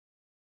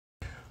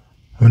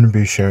I'm going to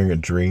be sharing a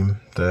dream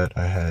that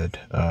I had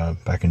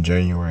back in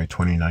January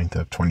 29th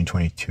of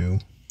 2022.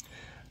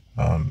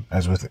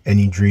 As with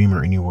any dream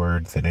or any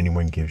word that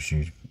anyone gives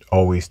you,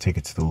 always take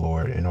it to the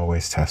Lord and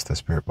always test the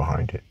spirit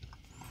behind it.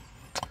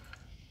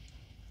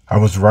 I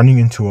was running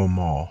into a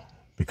mall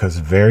because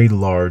very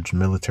large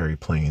military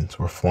planes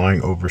were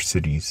flying over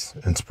cities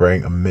and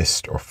spraying a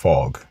mist or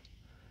fog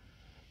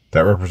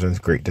that represents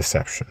great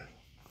deception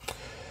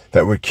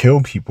that would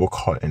kill people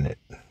caught in it.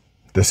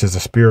 This is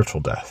a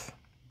spiritual death.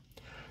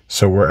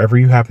 So wherever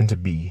you happened to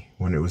be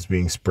when it was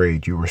being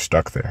sprayed, you were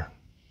stuck there.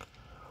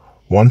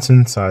 Once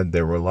inside,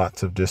 there were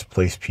lots of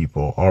displaced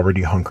people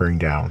already hunkering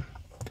down.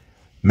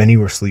 Many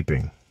were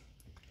sleeping.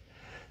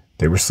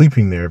 They were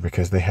sleeping there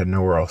because they had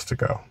nowhere else to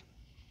go.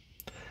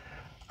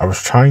 I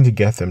was trying to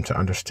get them to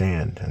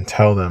understand and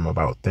tell them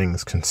about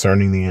things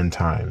concerning the end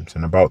times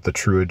and about the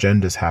true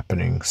agendas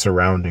happening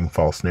surrounding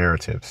false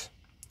narratives.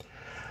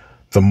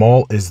 The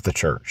mall is the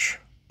church.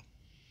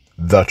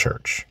 The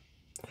church.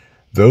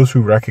 Those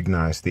who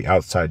recognized the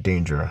outside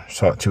danger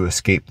sought to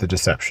escape the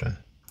deception.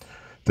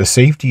 The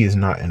safety is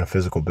not in a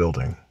physical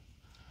building,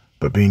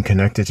 but being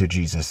connected to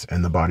Jesus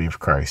and the body of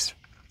Christ.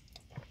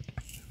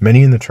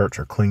 Many in the church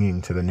are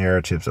clinging to the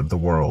narratives of the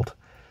world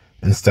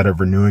instead of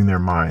renewing their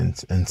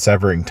minds and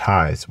severing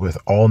ties with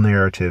all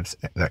narratives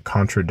that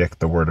contradict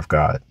the Word of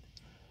God.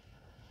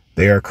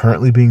 They are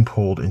currently being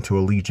pulled into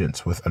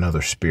allegiance with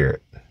another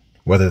spirit,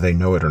 whether they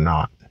know it or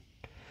not.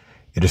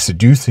 It is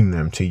seducing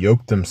them to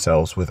yoke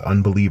themselves with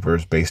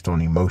unbelievers based on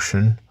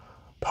emotion,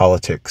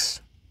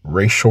 politics,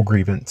 racial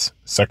grievance,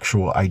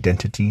 sexual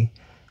identity,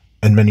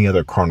 and many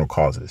other carnal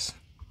causes.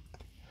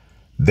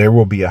 There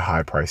will be a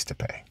high price to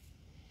pay.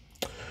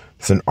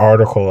 It's an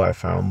article I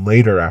found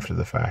later after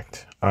the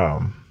fact,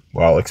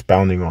 while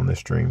expounding on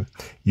this dream.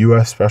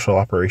 U.S. Special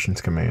Operations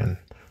Command,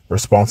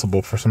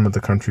 responsible for some of the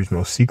country's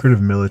most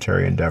secretive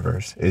military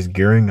endeavors, is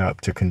gearing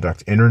up to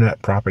conduct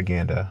internet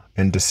propaganda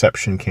and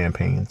deception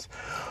campaigns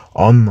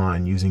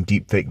online using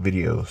deepfake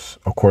videos,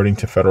 according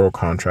to federal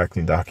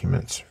contracting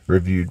documents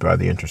reviewed by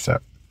The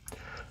Intercept.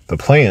 The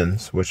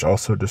plans, which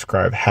also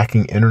describe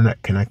hacking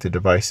internet-connected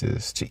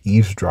devices to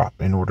eavesdrop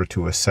in order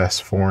to assess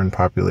foreign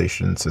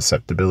population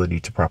susceptibility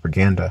to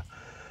propaganda,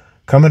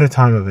 come at a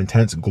time of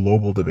intense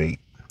global debate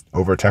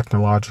over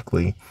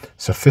technologically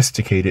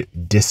sophisticated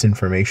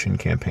disinformation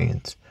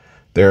campaigns,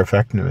 their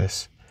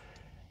effectiveness,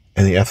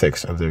 and the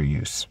ethics of their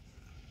use.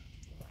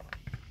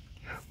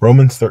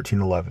 Romans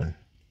 13:11.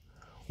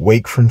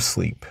 Wake from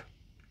sleep,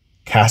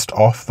 cast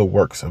off the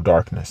works of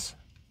darkness,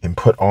 and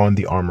put on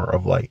the armor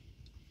of light.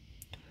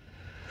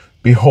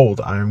 Behold,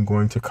 I am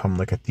going to come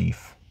like a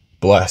thief.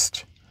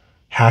 Blessed,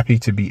 happy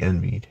to be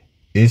envied,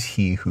 is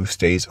he who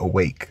stays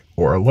awake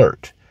or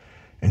alert,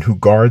 and who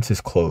guards his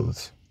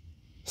clothes,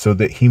 so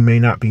that he may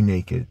not be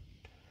naked,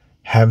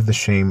 have the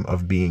shame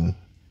of being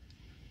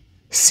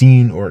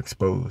seen or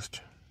exposed.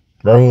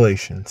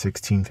 Revelation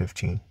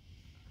 16:15.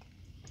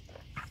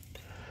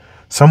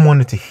 Some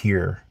wanted to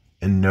hear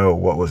and know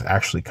what was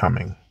actually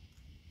coming.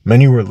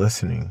 Many were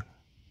listening,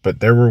 but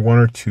there were one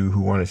or two who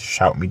wanted to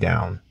shout me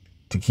down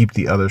to keep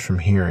the others from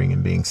hearing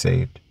and being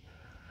saved.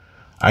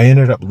 I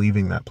ended up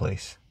leaving that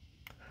place.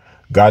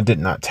 God did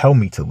not tell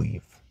me to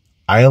leave.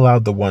 I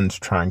allowed the ones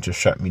trying to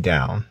shut me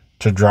down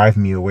to drive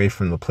me away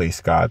from the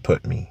place God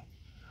put me.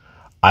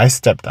 I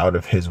stepped out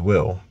of His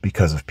will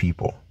because of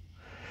people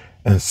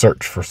and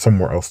searched for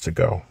somewhere else to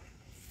go.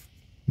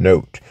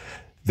 Note,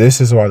 this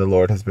is why the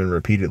Lord has been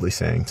repeatedly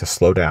saying to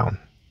slow down,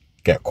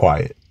 get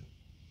quiet,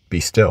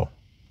 be still,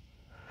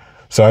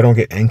 so I don't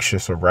get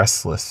anxious or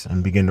restless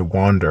and begin to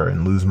wander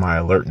and lose my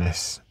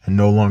alertness and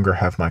no longer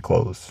have my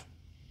clothes.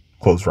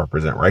 Clothes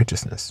represent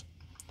righteousness.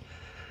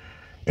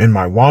 In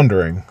my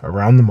wandering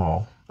around the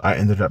mall, I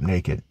ended up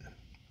naked,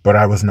 but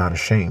I was not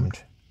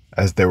ashamed,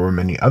 as there were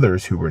many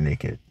others who were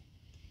naked,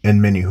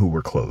 and many who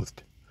were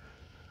clothed.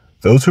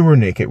 Those who were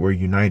naked were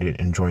united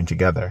and joined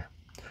together,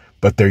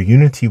 but their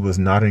unity was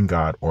not in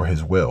God or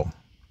His will.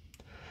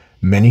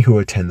 Many who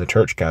attend the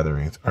church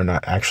gatherings are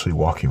not actually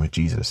walking with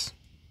Jesus.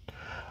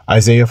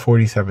 Isaiah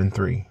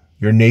 47:3.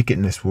 Your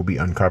nakedness will be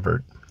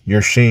uncovered.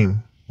 Your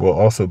shame will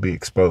also be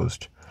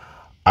exposed.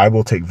 I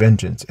will take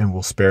vengeance and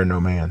will spare no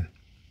man.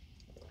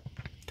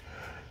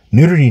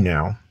 Nudity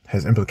now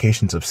has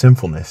implications of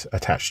sinfulness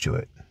attached to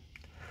it.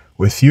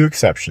 With few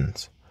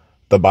exceptions,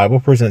 the Bible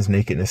presents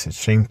nakedness as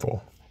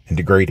shameful and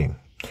degrading.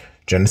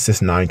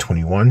 Genesis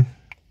 9:21,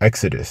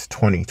 Exodus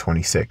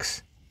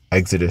 20:26,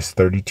 Exodus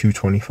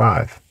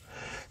 32:25,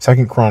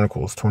 2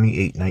 Chronicles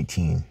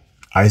 28:19,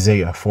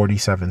 Isaiah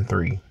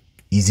 47:3,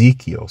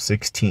 Ezekiel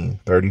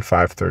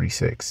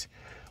 16:35-36,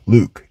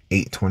 Luke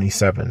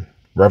 8:27,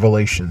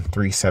 Revelation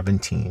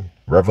 3:17,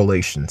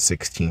 Revelation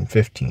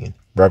 16:15,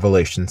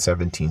 Revelation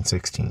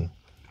 17:16.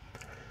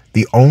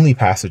 The only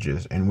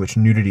passages in which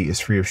nudity is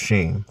free of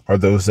shame are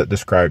those that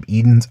describe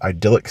Eden's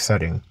idyllic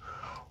setting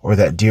or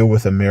that deal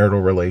with the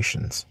marital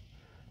relations.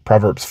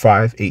 Proverbs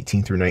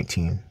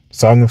 5:18-19,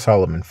 Song of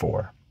Solomon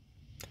 4.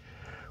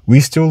 We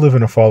still live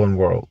in a fallen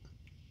world,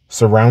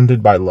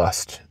 surrounded by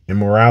lust,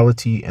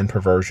 immorality, and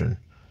perversion.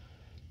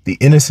 The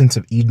innocence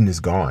of Eden is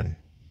gone.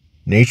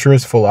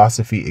 Nature's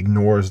philosophy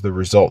ignores the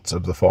results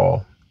of the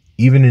fall.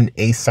 Even in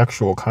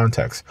asexual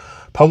contexts,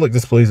 public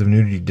displays of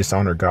nudity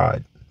dishonor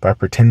God by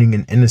pretending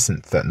an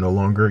innocence that no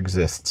longer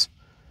exists.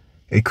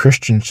 A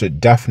Christian should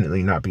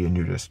definitely not be a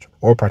nudist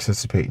or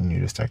participate in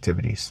nudist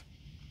activities.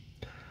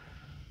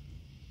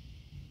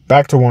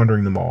 Back to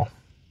wandering the mall.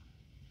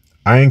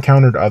 I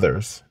encountered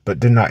others, but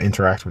did not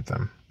interact with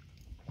them.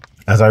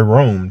 As I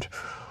roamed,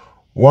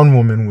 one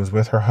woman was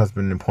with her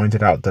husband and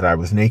pointed out that I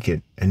was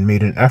naked and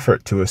made an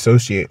effort to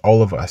associate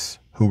all of us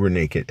who were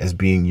naked as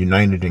being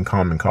united in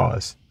common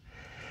cause.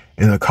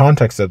 In the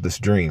context of this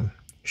dream,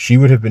 she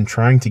would have been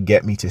trying to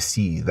get me to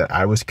see that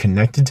I was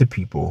connected to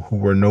people who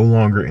were no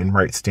longer in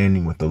right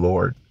standing with the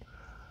Lord,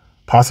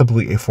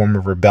 possibly a form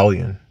of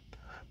rebellion,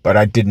 but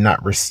I did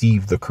not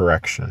receive the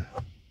correction.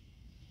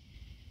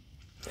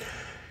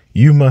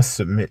 You must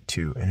submit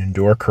to and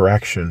endure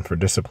correction for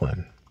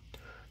discipline.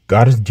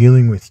 God is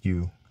dealing with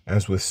you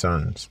as with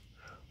sons.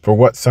 For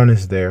what son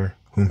is there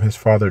whom his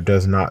father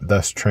does not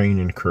thus train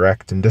and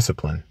correct and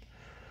discipline?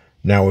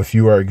 Now, if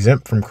you are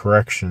exempt from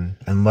correction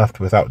and left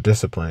without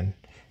discipline,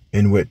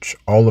 in which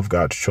all of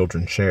God's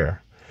children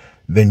share,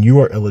 then you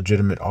are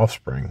illegitimate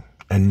offspring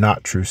and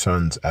not true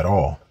sons at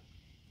all.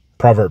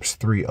 Proverbs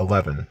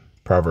 3:11,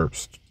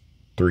 Proverbs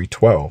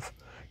 3:12,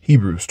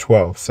 Hebrews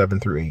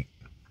 12:7-8.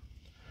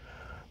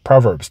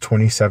 Proverbs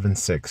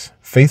 27:6.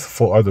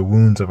 Faithful are the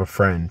wounds of a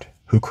friend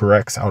who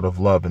corrects out of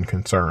love and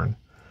concern,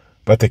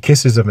 but the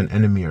kisses of an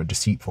enemy are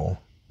deceitful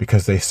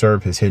because they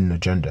serve his hidden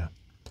agenda.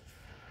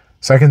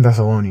 2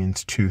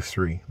 Thessalonians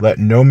 2:3. Let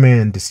no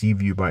man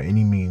deceive you by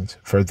any means,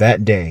 for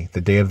that day,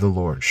 the day of the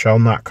Lord, shall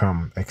not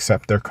come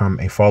except there come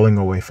a falling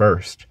away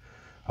first,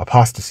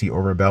 apostasy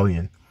or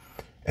rebellion,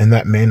 and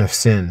that man of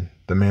sin,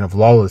 the man of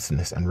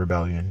lawlessness and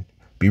rebellion,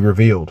 be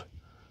revealed,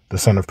 the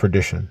son of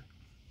perdition.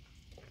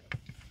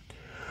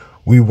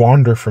 We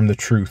wander from the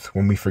truth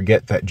when we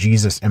forget that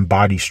Jesus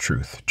embodies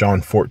truth,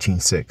 John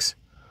 14:6.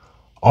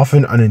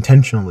 Often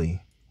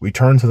unintentionally, we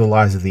turn to the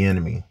lies of the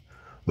enemy,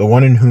 the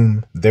one in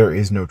whom there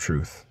is no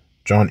truth,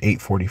 John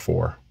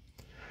 8:44.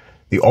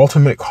 The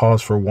ultimate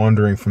cause for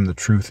wandering from the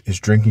truth is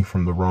drinking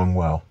from the wrong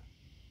well.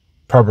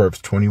 Proverbs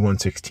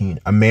 21:16.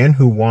 A man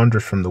who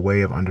wanders from the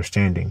way of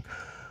understanding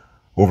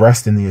will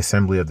rest in the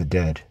assembly of the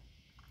dead.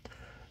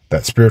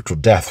 That spiritual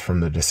death from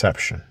the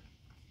deception.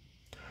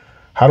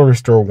 How to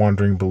restore a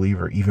wandering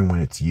believer even when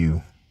it's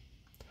you.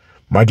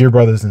 My dear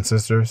brothers and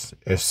sisters,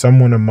 if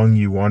someone among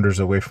you wanders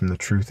away from the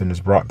truth and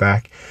is brought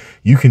back,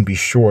 you can be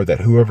sure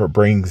that whoever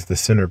brings the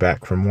sinner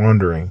back from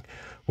wandering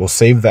will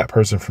save that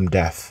person from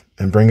death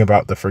and bring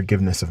about the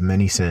forgiveness of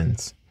many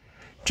sins.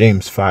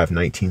 James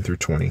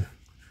 5:19-20.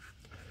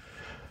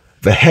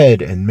 The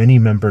head and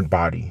many-membered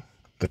body,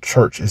 the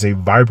church, is a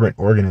vibrant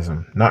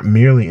organism, not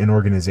merely an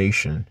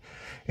organization.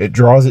 It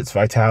draws its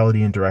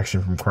vitality and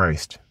direction from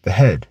Christ, the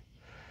head,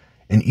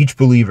 and each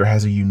believer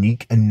has a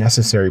unique and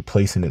necessary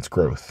place in its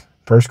growth.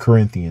 1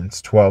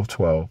 Corinthians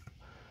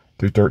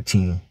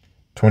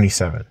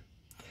 12:12-13:27.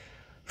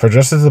 For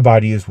just as the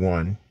body is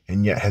one,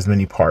 and yet has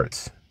many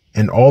parts,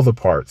 and all the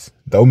parts,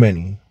 though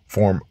many,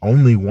 form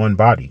only one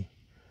body,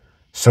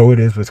 so it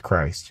is with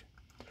Christ.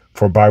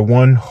 For by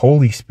one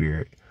Holy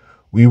Spirit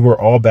we were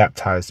all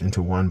baptized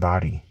into one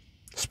body,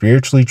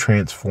 spiritually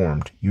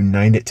transformed,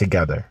 united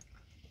together,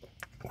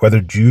 whether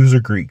Jews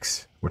or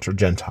Greeks, which are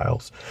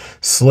Gentiles,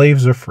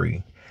 slaves or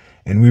free,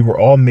 and we were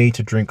all made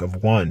to drink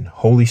of one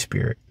Holy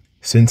Spirit,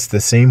 since the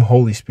same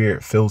Holy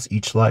Spirit fills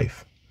each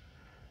life.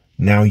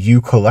 Now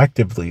you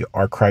collectively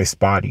are Christ's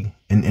body,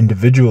 and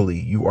individually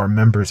you are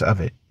members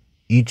of it,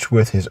 each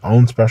with his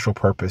own special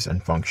purpose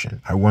and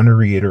function. I want to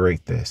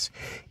reiterate this,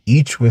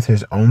 each with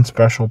his own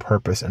special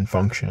purpose and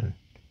function.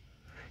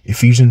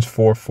 Ephesians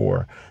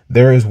 4:4.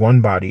 There is one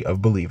body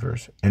of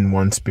believers and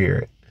one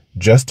Spirit,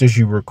 just as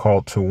you were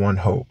called to one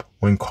hope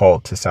when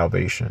called to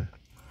salvation.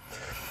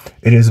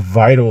 It is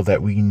vital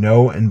that we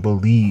know and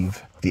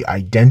believe the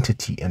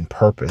identity and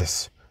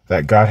purpose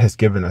that God has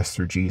given us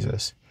through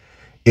Jesus.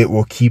 It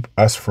will keep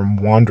us from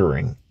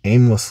wandering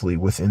aimlessly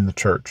within the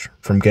church,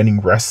 from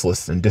getting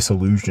restless and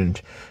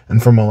disillusioned,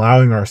 and from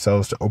allowing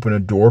ourselves to open a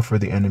door for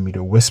the enemy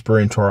to whisper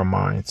into our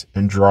minds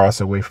and draw us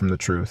away from the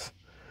truth.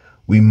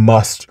 We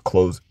must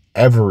close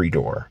every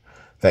door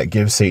that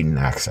gives Satan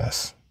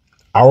access.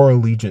 Our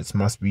allegiance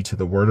must be to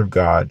the Word of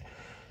God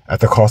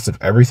at the cost of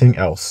everything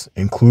else,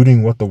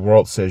 including what the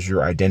world says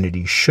your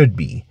identity should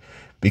be,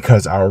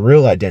 because our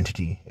real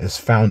identity is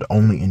found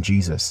only in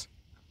Jesus.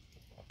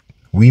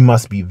 We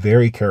must be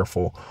very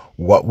careful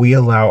what we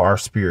allow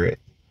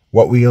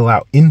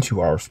into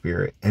our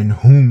spirit, and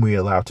whom we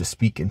allow to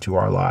speak into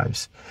our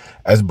lives.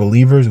 As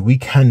believers, we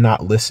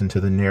cannot listen to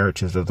the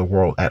narratives of the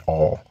world at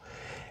all.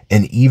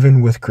 And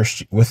even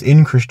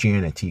within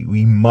Christianity,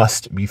 we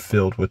must be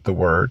filled with the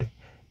Word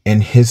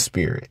and His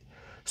Spirit,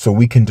 so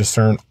we can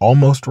discern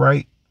almost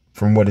right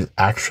from what is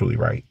actually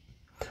right.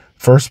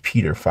 1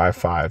 Peter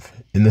 5:5.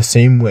 In the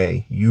same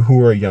way, you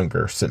who are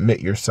younger, submit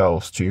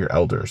yourselves to your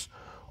elders.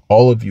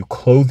 All of you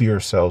clothe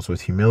yourselves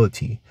with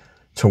humility,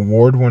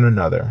 toward one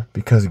another,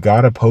 because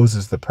God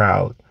opposes the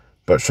proud,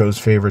 but shows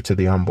favor to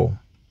the humble.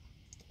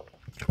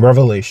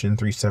 Revelation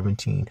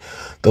 3:17.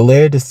 The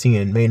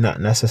Laodicean may not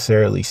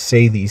necessarily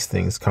say these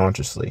things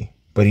consciously,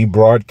 but he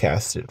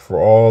broadcasts it for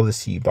all to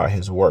see by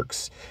his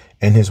works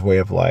and his way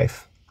of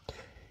life.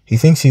 He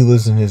thinks he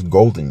lives in his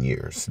golden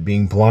years,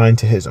 being blind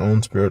to his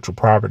own spiritual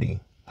poverty.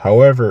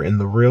 However, in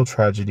the real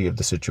tragedy of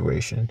the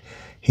situation,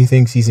 he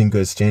thinks he's in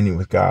good standing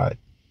with God.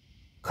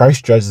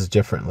 Christ judges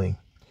differently.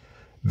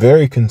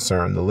 Very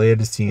concerned, the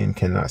Laodicean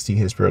cannot see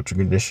his spiritual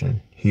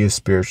condition. He is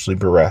spiritually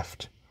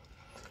bereft.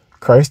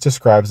 Christ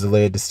describes the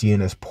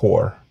Laodicean as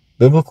poor.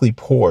 Biblically,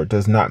 poor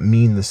does not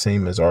mean the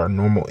same as our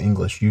normal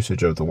English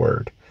usage of the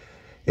word.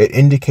 It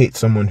indicates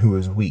someone who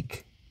is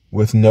weak,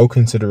 with no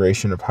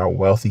consideration of how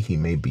wealthy he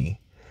may be.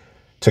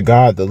 To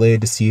God, the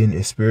Laodicean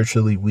is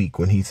spiritually weak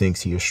when he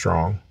thinks he is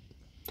strong.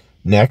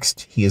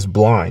 Next, he is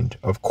blind.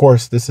 Of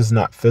course, this is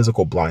not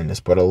physical blindness,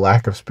 but a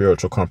lack of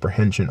spiritual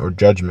comprehension or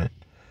judgment.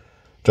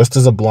 Just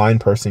as a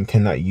blind person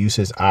cannot use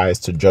his eyes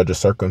to judge a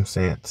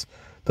circumstance,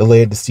 the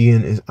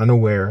Laodicean is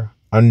unaware,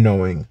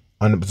 unknowing,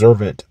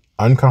 unobservant,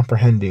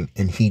 uncomprehending,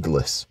 and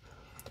heedless.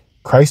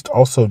 Christ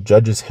also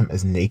judges him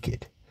as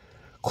naked.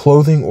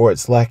 Clothing or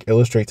its lack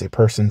illustrates a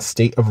person's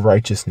state of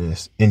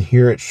righteousness, and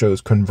here it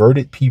shows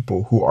converted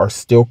people who are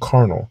still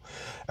carnal.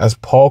 As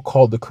Paul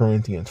called the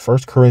Corinthians,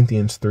 1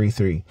 Corinthians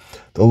 3:3,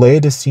 the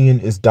Laodicean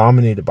is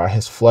dominated by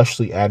his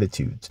fleshly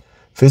attitudes.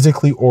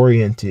 Physically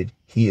oriented,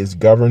 he is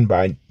governed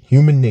by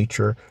human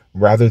nature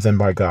rather than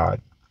by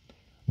God.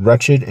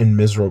 Wretched and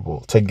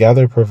miserable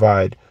together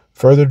provide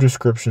further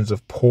descriptions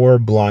of poor,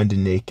 blind,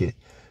 and naked.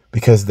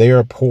 Because they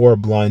are poor,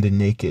 blind, and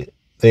naked,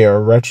 they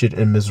are wretched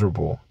and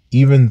miserable,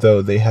 even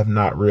though they have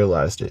not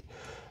realized it.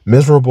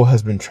 Miserable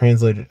has been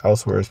translated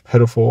elsewhere as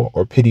pitiful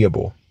or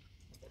pitiable.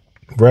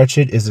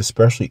 Wretched is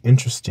especially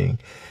interesting.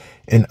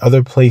 In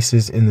other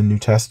places in the New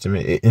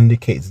Testament, it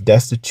indicates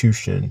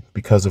destitution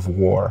because of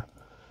war.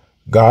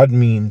 God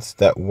means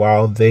that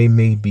while they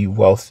may be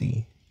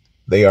wealthy,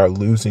 they are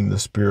losing the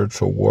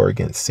spiritual war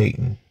against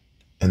Satan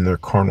and their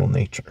carnal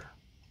nature.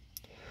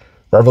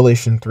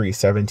 Revelation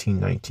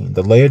 3:17-19.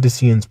 The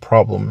Laodicean's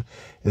problem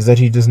is that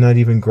he does not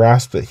even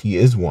grasp that he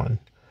is one,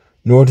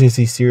 nor does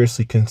he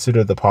seriously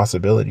consider the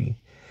possibility.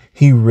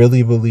 He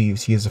really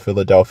believes he is a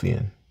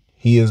Philadelphian.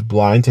 He is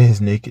blind to his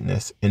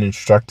nakedness and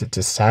instructed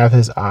to salve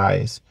his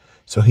eyes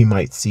so he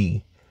might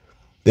see.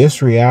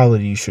 This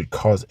reality should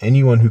cause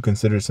anyone who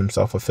considers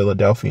himself a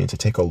Philadelphian to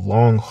take a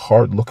long,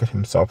 hard look at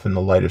himself in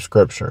the light of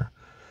Scripture.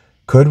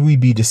 Could we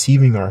be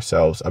deceiving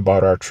ourselves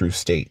about our true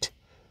state?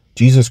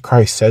 Jesus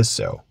Christ says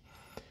so.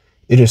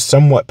 It is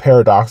somewhat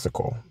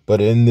paradoxical,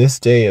 but in this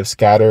day of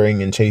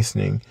scattering and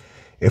chastening,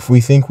 if we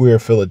think we are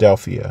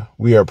Philadelphia,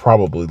 we are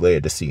probably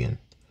Laodicean.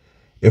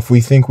 If we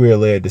think we are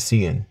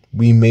Laodicean,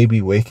 we may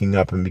be waking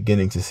up and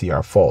beginning to see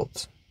our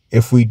faults.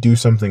 If we do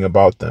something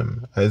about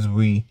them, as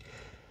we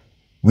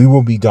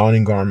will be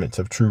donning garments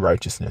of true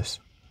righteousness.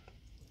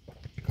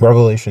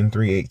 Revelation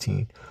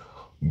 3:18.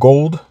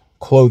 Gold,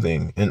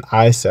 clothing, and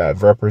eye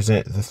salve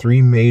represent the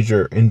three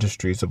major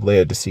industries of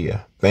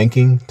Laodicea: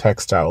 banking,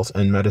 textiles,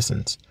 and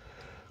medicines.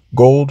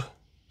 Gold,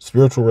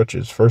 spiritual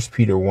riches, 1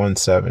 Peter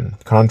 1:7,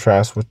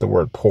 contrasts with the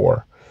word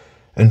poor,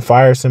 and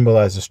fire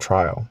symbolizes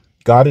trial.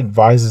 God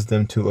advises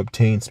them to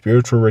obtain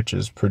spiritual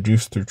riches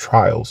produced through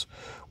trials,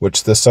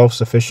 which the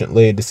self-sufficient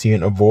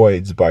Laodicean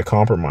avoids by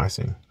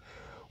compromising.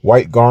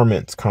 White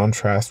garments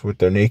contrast with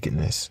their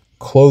nakedness.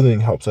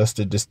 Clothing helps us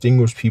to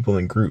distinguish people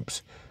in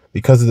groups.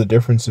 Because of the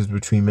differences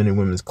between men and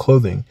women's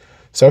clothing,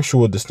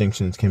 sexual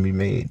distinctions can be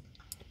made.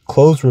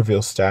 Clothes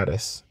reveal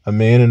status. A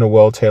man in a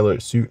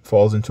well-tailored suit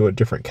falls into a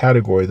different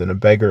category than a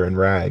beggar in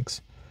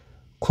rags.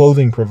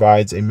 Clothing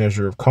provides a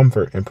measure of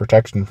comfort and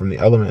protection from the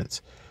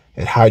elements.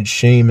 It hides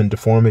shame and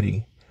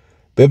deformity.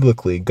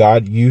 Biblically,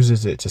 God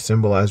uses it to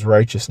symbolize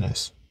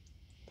righteousness.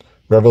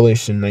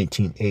 Revelation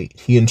 19:8.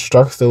 He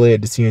instructs the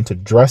Laodicean to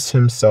dress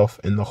himself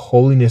in the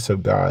holiness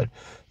of God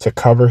to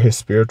cover his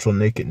spiritual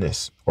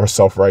nakedness or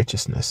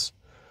self-righteousness.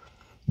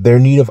 Their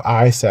need of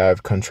eye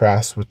salve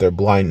contrasts with their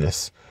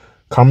blindness.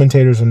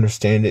 Commentators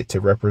understand it to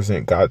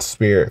represent God's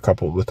Spirit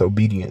coupled with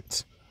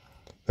obedience.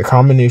 The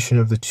combination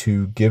of the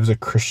two gives a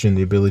Christian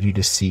the ability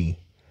to see,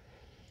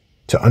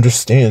 to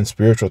understand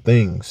spiritual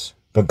things,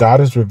 but God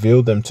has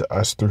revealed them to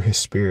us through his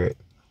Spirit.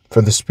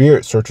 For the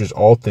Spirit searches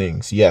all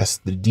things, yes,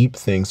 the deep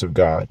things of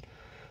God.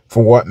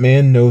 For what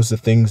man knows the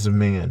things of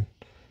man,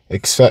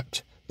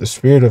 except the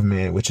Spirit of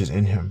man which is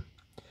in him?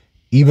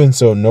 Even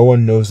so, no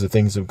one knows the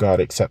things of God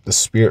except the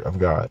Spirit of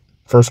God.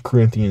 1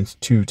 Corinthians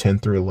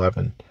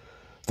 2:10-11.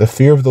 The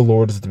fear of the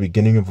Lord is the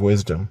beginning of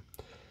wisdom.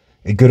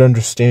 A good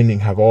understanding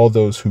have all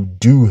those who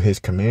do his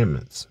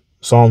commandments.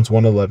 Psalms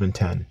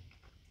 111:10.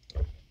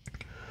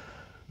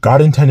 God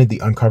intended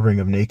the uncovering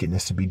of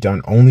nakedness to be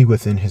done only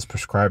within his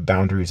prescribed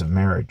boundaries of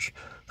marriage.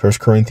 1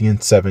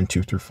 Corinthians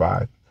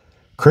 7:2-5.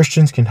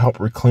 Christians can help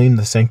reclaim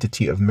the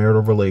sanctity of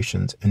marital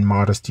relations and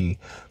modesty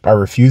by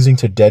refusing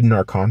to deaden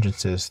our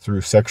consciences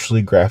through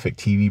sexually graphic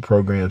TV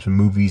programs,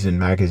 movies, and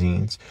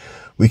magazines.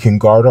 We can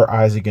guard our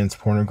eyes against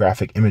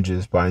pornographic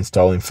images by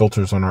installing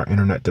filters on our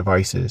internet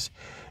devices.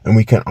 And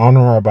we can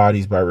honor our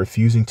bodies by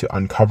refusing to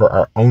uncover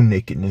our own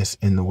nakedness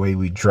in the way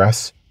we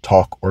dress,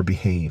 talk, or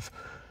behave.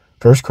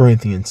 1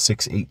 Corinthians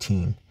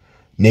 6:18.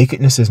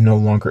 Nakedness is no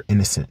longer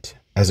innocent,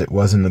 as it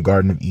was in the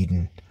Garden of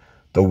Eden.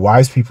 The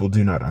wise people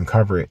do not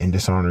uncover it in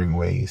dishonoring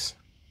ways.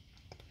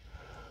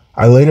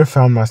 I later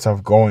found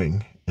myself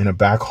going in a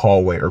back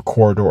hallway or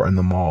corridor in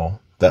the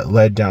mall that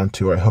led down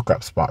to a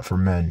hookup spot for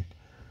men.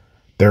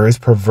 There is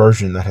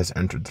perversion that has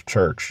entered the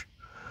church.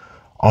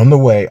 On the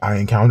way, I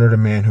encountered a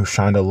man who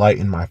shined a light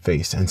in my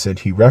face and said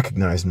he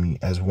recognized me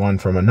as one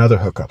from another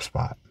hookup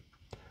spot.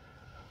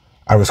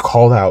 I was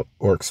called out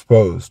or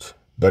exposed,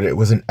 but it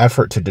was an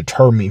effort to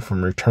deter me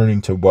from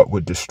returning to what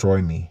would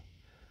destroy me.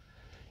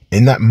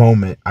 In that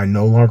moment, I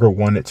no longer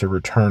wanted to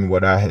return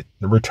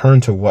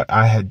to what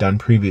I had done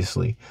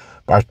previously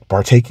by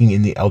partaking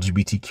in the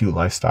LGBTQ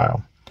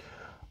lifestyle.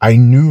 I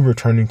knew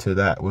returning to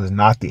that was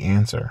not the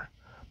answer,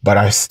 but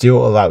I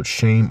still allowed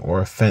shame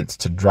or offense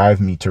to drive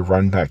me to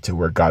run back to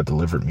where God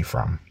delivered me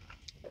from.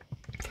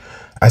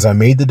 As I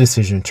made the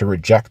decision to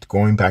reject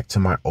going back to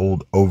my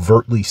old,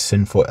 overtly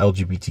sinful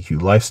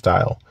LGBTQ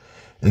lifestyle,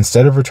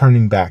 instead of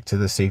returning back to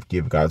the safety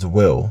of God's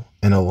will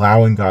and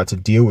allowing God to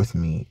deal with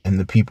me and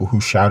the people who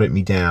shouted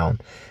me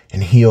down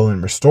and heal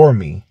and restore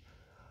me,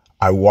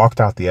 I walked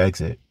out the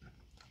exit.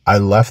 I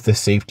left the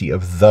safety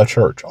of the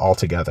church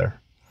altogether.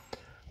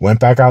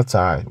 Went back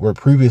outside where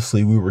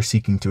previously we were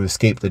seeking to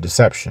escape the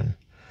deception.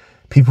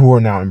 People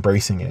were now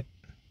embracing it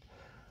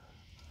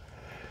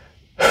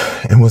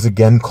and was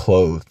again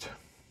clothed.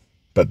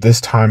 But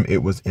this time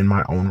it was in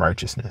my own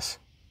righteousness.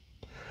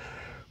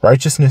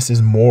 Righteousness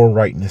is moral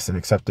rightness and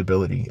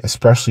acceptability,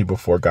 especially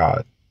before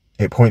God.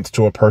 It points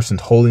to a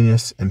person's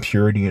holiness and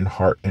purity in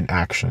heart and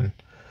action.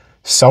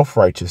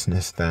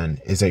 Self-righteousness,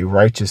 then, is a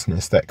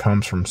righteousness that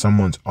comes from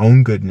someone's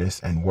own goodness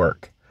and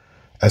work.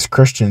 As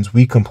Christians,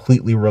 we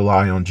completely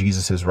rely on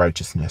Jesus'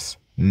 righteousness,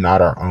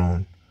 not our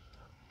own.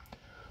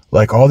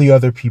 Like all the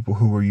other people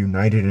who were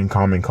united in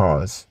common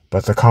cause,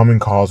 but the common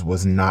cause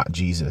was not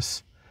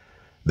Jesus.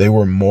 They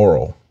were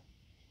moral,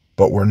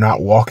 but were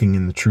not walking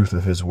in the truth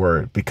of his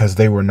word because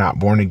they were not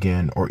born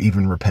again or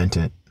even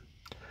repentant.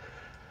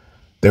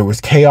 There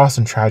was chaos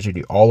and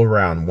tragedy all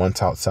around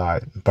once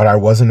outside, but I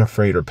wasn't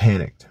afraid or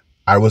panicked.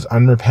 I was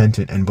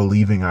unrepentant and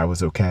believing I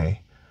was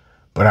okay.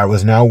 But I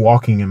was now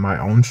walking in my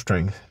own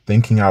strength,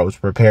 thinking I was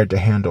prepared to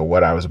handle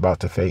what I was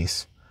about to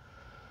face.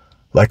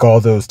 Like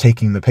all those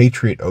taking the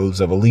patriot oaths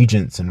of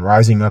allegiance and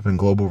rising up in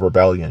global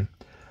rebellion,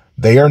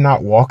 they are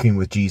not walking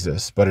with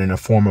Jesus, but in a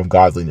form of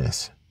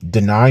godliness,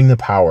 denying the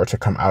power to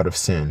come out of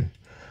sin.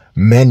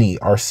 Many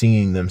are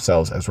seeing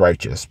themselves as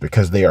righteous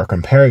because they are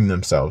comparing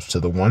themselves to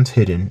the once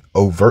hidden,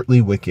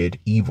 overtly wicked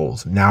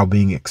evils now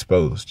being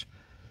exposed.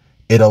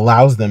 It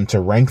allows them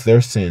to rank their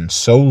sin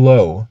so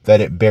low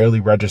that it barely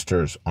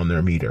registers on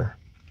their meter.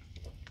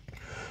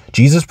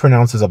 Jesus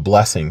pronounces a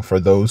blessing for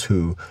those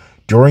who,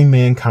 during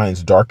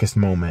mankind's darkest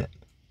moment,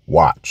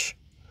 watch.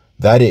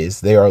 That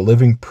is, they are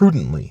living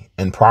prudently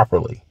and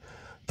properly.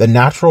 The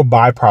natural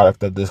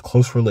byproduct of this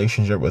close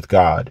relationship with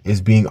God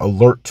is being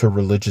alert to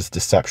religious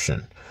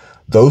deception.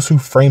 Those who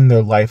frame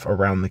their life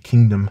around the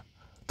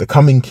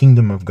coming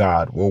kingdom of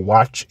God, will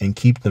watch and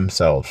keep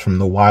themselves from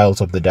the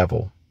wiles of the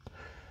devil.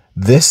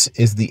 This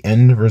is the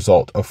end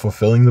result of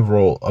fulfilling the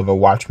role of a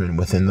watchman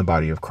within the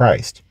body of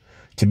Christ,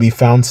 to be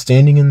found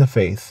standing in the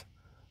faith,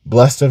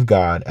 blessed of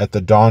God at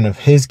the dawn of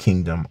his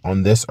kingdom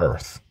on this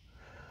earth.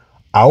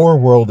 Our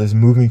world is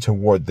moving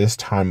toward this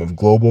time of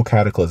global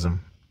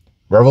cataclysm.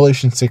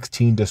 Revelation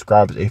 16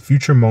 describes a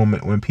future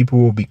moment when people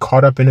will be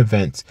caught up in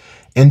events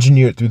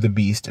engineered through the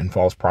beast and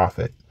false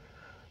prophet.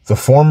 The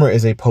former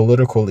is a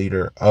political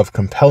leader of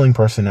compelling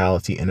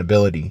personality and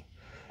ability,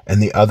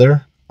 and the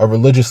other, a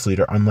religious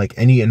leader unlike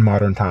any in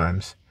modern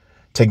times.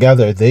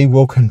 Together, they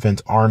will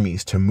convince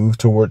armies to move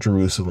toward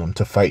Jerusalem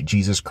to fight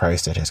Jesus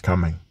Christ at his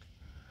coming.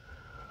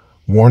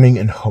 Warning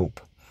and hope.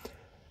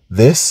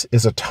 This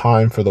is a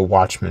time for the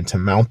watchmen to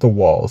mount the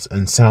walls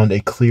and sound a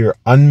clear,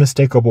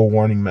 unmistakable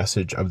warning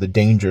message of the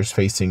dangers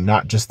facing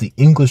not just the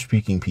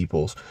English-speaking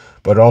peoples,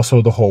 but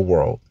also the whole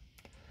world.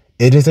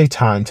 It is a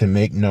time to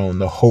make known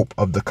the hope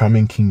of the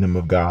coming kingdom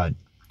of God.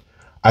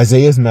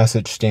 Isaiah's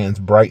message stands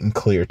bright and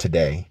clear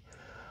today.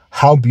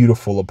 How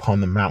beautiful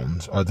upon the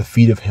mountains are the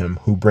feet of him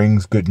who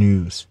brings good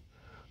news,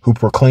 who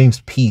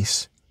proclaims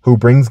peace, who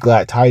brings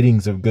glad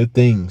tidings of good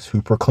things,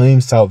 who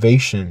proclaims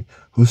salvation,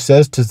 who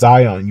says to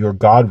Zion, your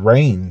God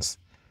reigns.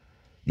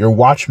 Your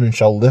watchmen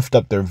shall lift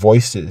up their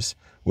voices.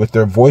 With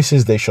their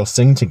voices they shall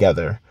sing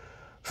together,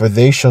 for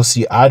they shall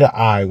see eye to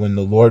eye when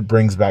the Lord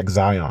brings back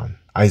Zion.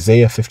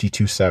 Isaiah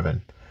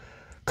 52:7.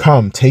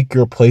 Come, take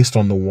your place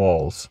on the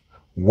walls.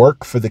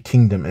 Work for the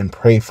kingdom and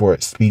pray for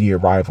its speedy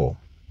arrival.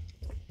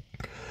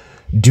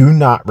 Do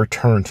not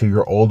return to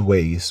your old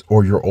ways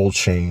or your old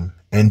shame.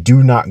 And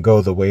do not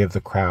go the way of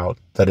the crowd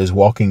that is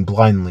walking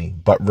blindly,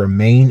 but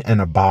remain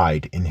and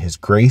abide in his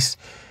grace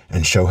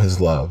and show his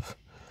love.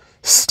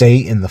 Stay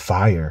in the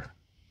fire.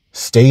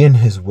 Stay in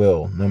his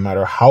will, no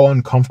matter how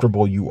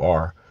uncomfortable you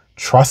are.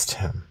 Trust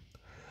him.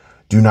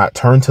 Do not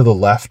turn to the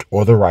left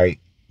or the right,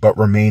 but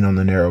remain on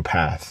the narrow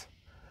path.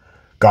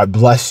 God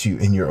bless you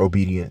in your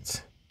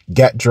obedience.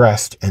 Get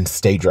dressed and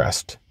stay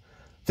dressed.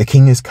 The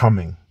King is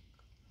coming.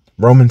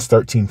 Romans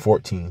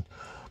 13:14.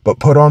 But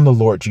put on the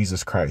Lord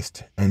Jesus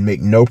Christ and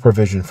make no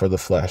provision for the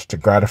flesh to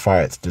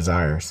gratify its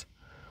desires.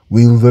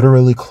 We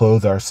literally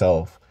clothe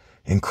ourselves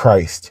in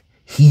Christ.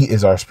 He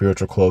is our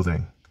spiritual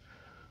clothing.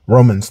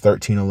 Romans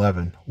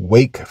 13:11.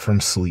 Wake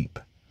from sleep.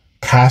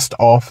 Cast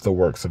off the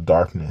works of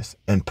darkness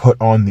and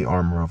put on the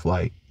armor of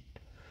light.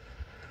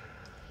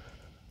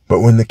 But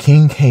when the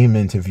king came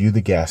in to view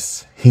the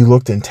guests, he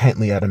looked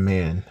intently at a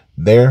man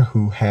there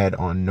who had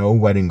on no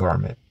wedding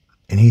garment.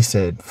 And he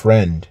said,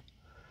 Friend,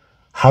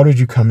 how did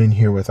you come in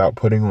here without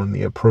putting on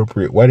the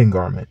appropriate wedding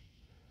garment?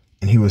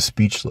 And he was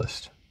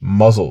speechless,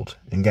 muzzled,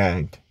 and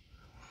gagged.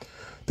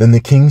 Then the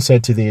king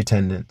said to the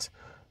attendants,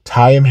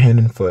 Tie him hand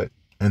and foot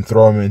and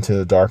throw him into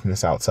the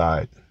darkness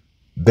outside.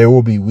 There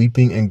will be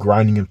weeping and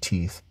grinding of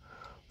teeth,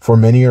 for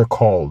many are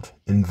called,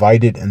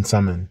 invited, and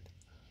summoned,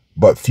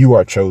 but few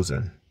are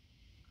chosen.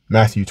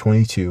 Matthew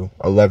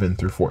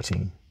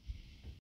 22:11-14.